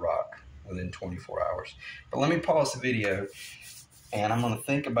to rock within 24 hours. But let me pause the video, and I'm going to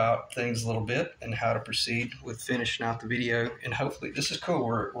think about things a little bit and how to proceed with finishing out the video. And hopefully, this is cool.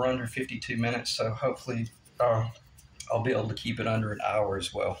 We're under 52 minutes, so hopefully I'll be able to keep it under an hour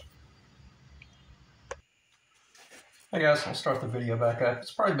as well. Hey guys, I'll start the video back up.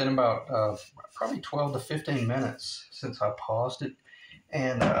 It's probably been about probably 12 to 15 minutes since I paused it.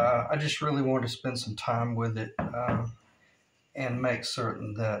 And I just really wanted to spend some time with it and make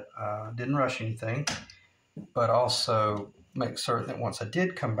certain that I didn't rush anything, but also make certain that once I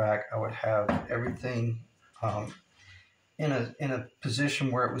did come back, I would have everything in a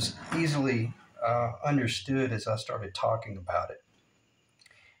position where it was easily understood as I started talking about it.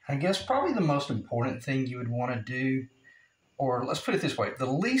 I guess probably the most important thing you would want to do, or let's put it this way,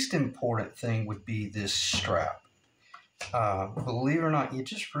 the least important thing would be this strap. Believe it or not, you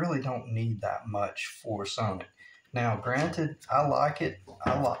just really don't need that much force on it. Now, granted, I like it.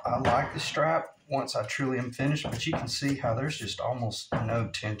 I like the strap once I truly am finished, but you can see how there's just almost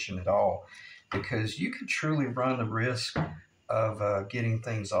no tension at all because you could truly run the risk of getting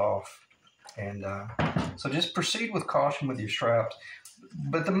things off. And so just proceed with caution with your straps.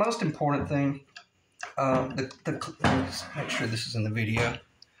 But the most important thing, let's make sure this is in the video.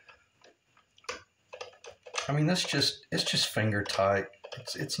 I mean, it's just finger tight.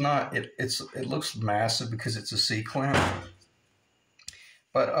 It looks massive because it's a C-clamp.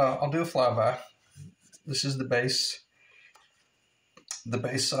 But I'll do a flyby. This is the bass. The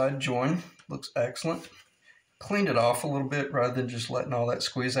bass side join looks excellent. Cleaned it off a little bit rather than just letting all that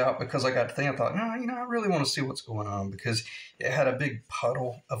squeeze out because I got to think, I thought, no, I really want to see what's going on because it had a big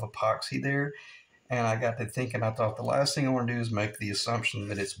puddle of epoxy there. And I got to thinking, I thought the last thing I want to do is make the assumption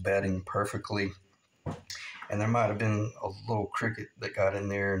that it's bedding perfectly. And there might have been a little cricket that got in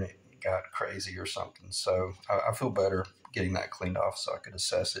there and it got crazy or something. So I feel better getting that cleaned off so I could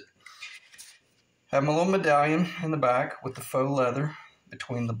assess it. Have my little medallion in the back with the faux leather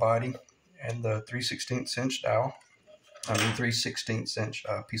between the body and the 3/16 inch dowel. 3/16 inch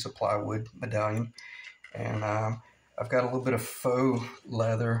piece of plywood medallion. And I've got a little bit of faux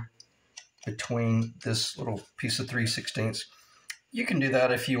leather between this little piece of 3/16. You can do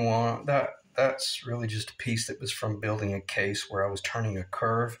that if you want. That's really just a piece that was from building a case where I was turning a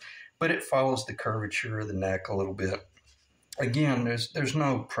curve, but it follows the curvature of the neck a little bit. Again, there's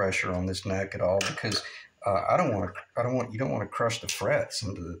no pressure on this neck at all because you don't want to crush the frets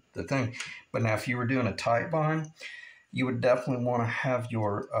into the thing. But now if you were doing a tight bind, you would definitely want to have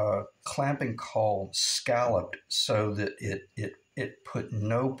your clamping caul scalloped so that it put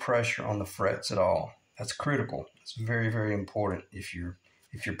no pressure on the frets at all. That's critical. It's very, very important. If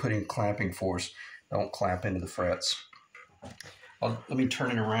you're putting clamping force, don't clamp into the frets. Let me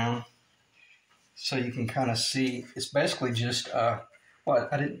turn it around so you can kind of see. It's basically just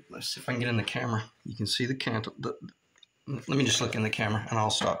let's see if I can get in the camera. You can see the cantle. Let me just look in the camera and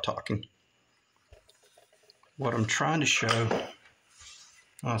I'll stop talking. What I'm trying to show,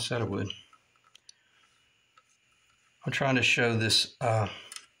 I said I would. I'm trying to show this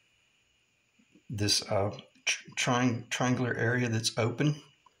triangular area that's open.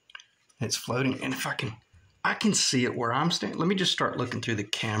 It's floating, and if I can see it where I'm standing. Let me just start looking through the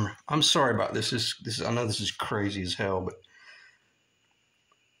camera. I'm sorry about this. I know this is crazy as hell, but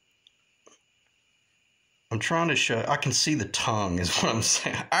I'm trying to show. I can see the tongue is what I'm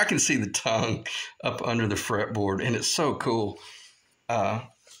saying. I can see the tongue up under the fretboard, and it's so cool.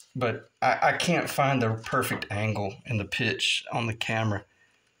 But I can't find the perfect angle and the pitch on the camera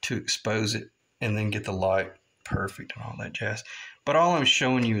to expose it and then get the light perfect and all that jazz. But all I'm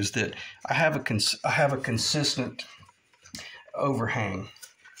showing you is that I have a consistent overhang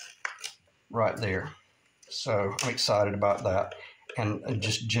right there. So I'm excited about that. And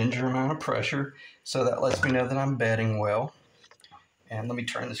just ginger amount of pressure. So that lets me know that I'm bedding well. And let me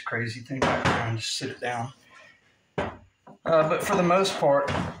turn this crazy thing back around and just sit it down. But for the most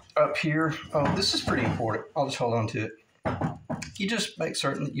part, up here, this is pretty important. I'll just hold on to it. You just make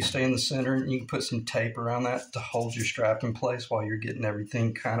certain that you stay in the center, and you can put some tape around that to hold your strap in place while you're getting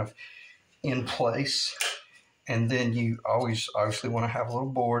everything kind of in place. And then you always obviously want to have a little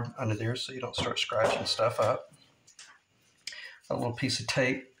board under there so you don't start scratching stuff up. A little piece of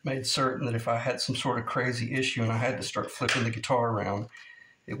tape made certain that if I had some sort of crazy issue and I had to start flipping the guitar around,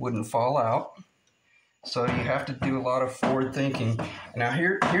 it wouldn't fall out. So you have to do a lot of forward thinking. Now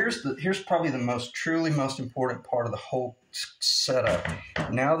here's probably the most important part of the whole setup.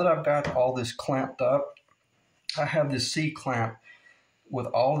 Now that I've got all this clamped up, I have this C-clamp with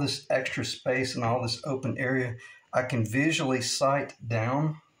all this extra space and all this open area. I can visually sight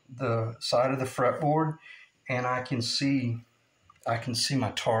down the side of the fretboard, and I can see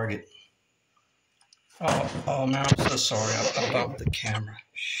my target. Oh man, I'm so sorry. I bumped the camera.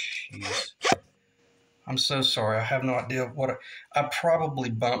 Jeez. I'm so sorry. I have no idea what I probably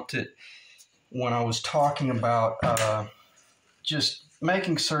bumped it when I was talking about just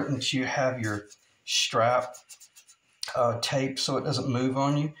making certain that you have your strap tape so it doesn't move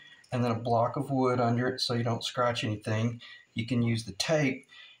on you, and then a block of wood under it so you don't scratch anything. You can use the tape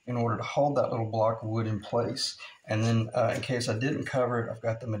in order to hold that little block of wood in place. And then in case I didn't cover it, I've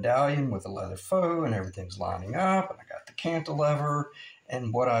got the medallion with the leather faux and everything's lining up, and I got the cantilever.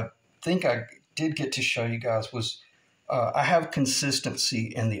 And what I think I did get to show you guys was I have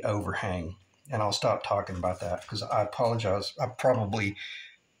consistency in the overhang, and I'll stop talking about that because I apologize. I probably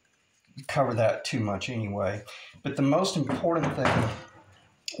cover that too much anyway. But the most important thing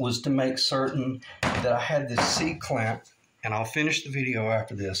was to make certain that I had this C-clamp, and I'll finish the video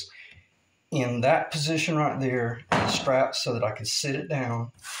after this, in that position right there, the strap, so that I could sit it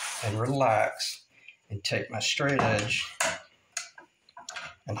down and relax and take my straight edge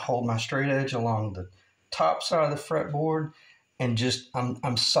and hold my straight edge along the top side of the fretboard, and just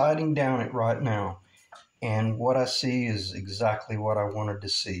I'm sighting down it right now, and what I see is exactly what I wanted to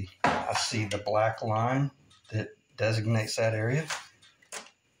see. I see the black line that designates that area.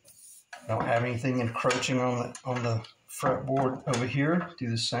 I don't have anything encroaching on the fretboard over here. Do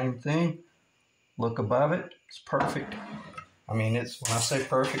the same thing. Look above it. It's perfect. I mean, when I say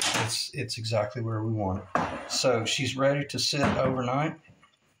perfect, it's exactly where we want it. So she's ready to sit overnight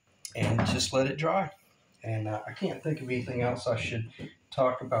and just let it dry. And I can't think of anything else I should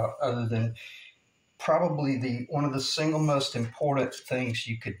talk about other than probably one of the single most important things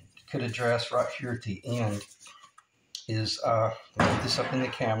you could address right here at the end is put this up in the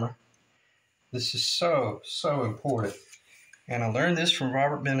camera. This is so important, and I learned this from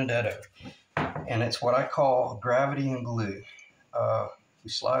Robert Benedetto, and it's what I call gravity and glue. We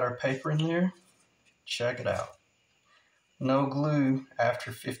slide our paper in there. Check it out. No glue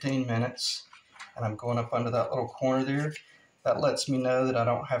after 15 minutes, and I'm going up under that little corner there. That lets me know that I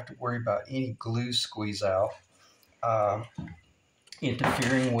don't have to worry about any glue squeeze out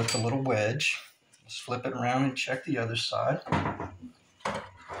interfering with the little wedge. Let's flip it around and check the other side.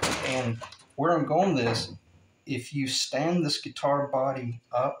 And where I'm going with this, if you stand this guitar body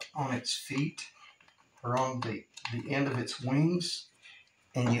up on its feet or on the end of its wings,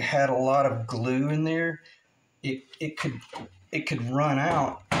 and you had a lot of glue in there, it could run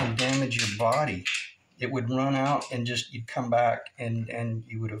out and damage your body. It would run out and you'd come back and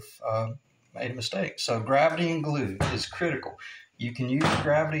you would have made a mistake. So gravity and glue is critical. You can use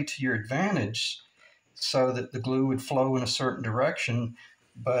gravity to your advantage so that the glue would flow in a certain direction,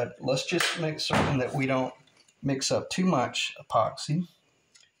 but let's just make certain that we don't mix up too much epoxy.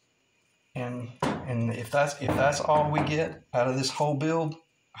 And if that's all we get out of this whole build,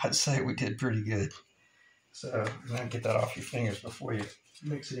 I'd say we did pretty good. So now get that off your fingers before you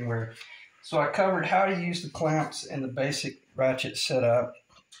mix it anywhere. So I covered how to use the clamps and the basic ratchet setup.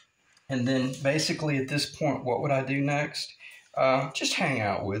 And then basically at this point, what would I do next? just hang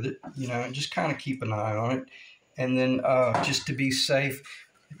out with it, and just kind of keep an eye on it. And then just to be safe,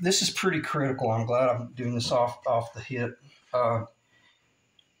 this is pretty critical. I'm glad I'm doing this off the hip.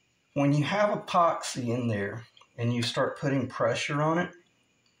 When you have epoxy in there and you start putting pressure on it,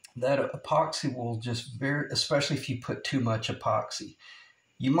 that epoxy will just especially if you put too much epoxy,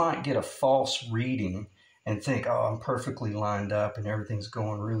 you might get a false reading and think, oh, I'm perfectly lined up and everything's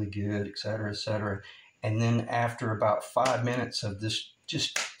going really good, et cetera, et cetera. And then after about 5 minutes of this,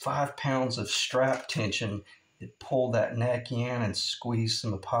 just 5 pounds of strap tension, it pulled that neck in and squeezed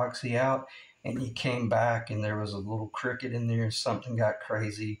some epoxy out, and you came back and there was a little cricket in there, something got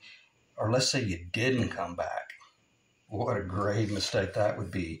crazy, or let's say you didn't come back. What a grave mistake that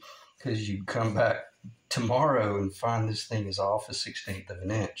would be, because you'd come back tomorrow and find this thing is off a 1/16 of an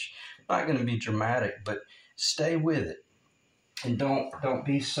inch. Not going to be dramatic, but stay with it. And don't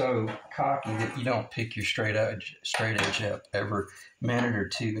be so cocky that you don't pick your straight edge up every minute or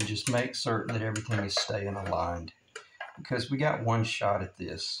two, and just make certain that everything is staying aligned, because we got one shot at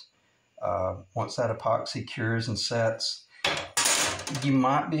this. Once that epoxy cures and sets, you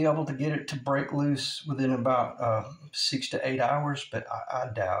might be able to get it to break loose within about 6 to 8 hours, but I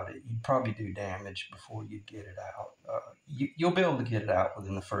doubt it. You'd probably do damage before you'd get it out. You'll be able to get it out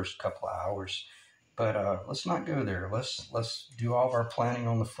within the first couple of hours. But let's not go there. Let's do all of our planning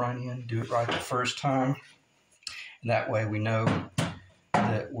on the front end, do it right the first time. That way we know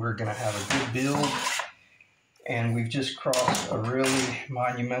that we're going to have a good build. And we've just crossed a really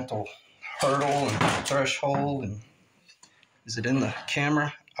monumental hurdle and threshold. And is it in the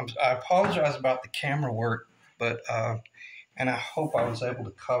camera? I apologize about the camera work, but and I hope I was able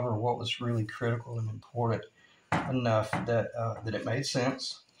to cover what was really critical and important enough that it made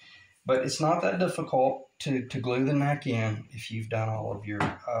sense. But it's not that difficult to glue the neck in if you've done all of your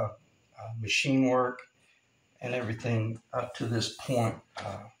machine work and everything up to this point.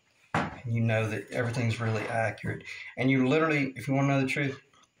 And you know that everything's really accurate. And you literally, if you want to know the truth,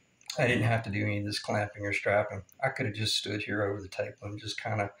 I didn't have to do any of this clamping or strapping. I could have just stood here over the table and just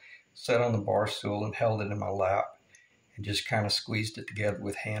kind of sat on the bar stool and held it in my lap and just kind of squeezed it together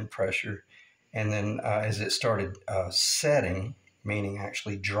with hand pressure. And then as it started setting, meaning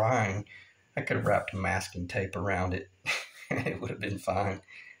actually drying, I could have wrapped masking tape around it and it would have been fine.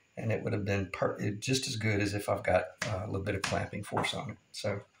 And it would have been just as good as if I've got a little bit of clamping force on it.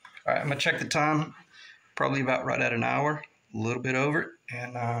 So, all right, I'm going to check the time, probably about right at an hour, a little bit over it.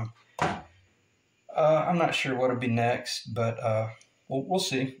 And I'm not sure what will be next, but we'll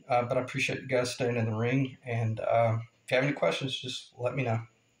see. But I appreciate you guys staying in the ring. And if you have any questions, just let me know.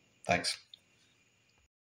 Thanks.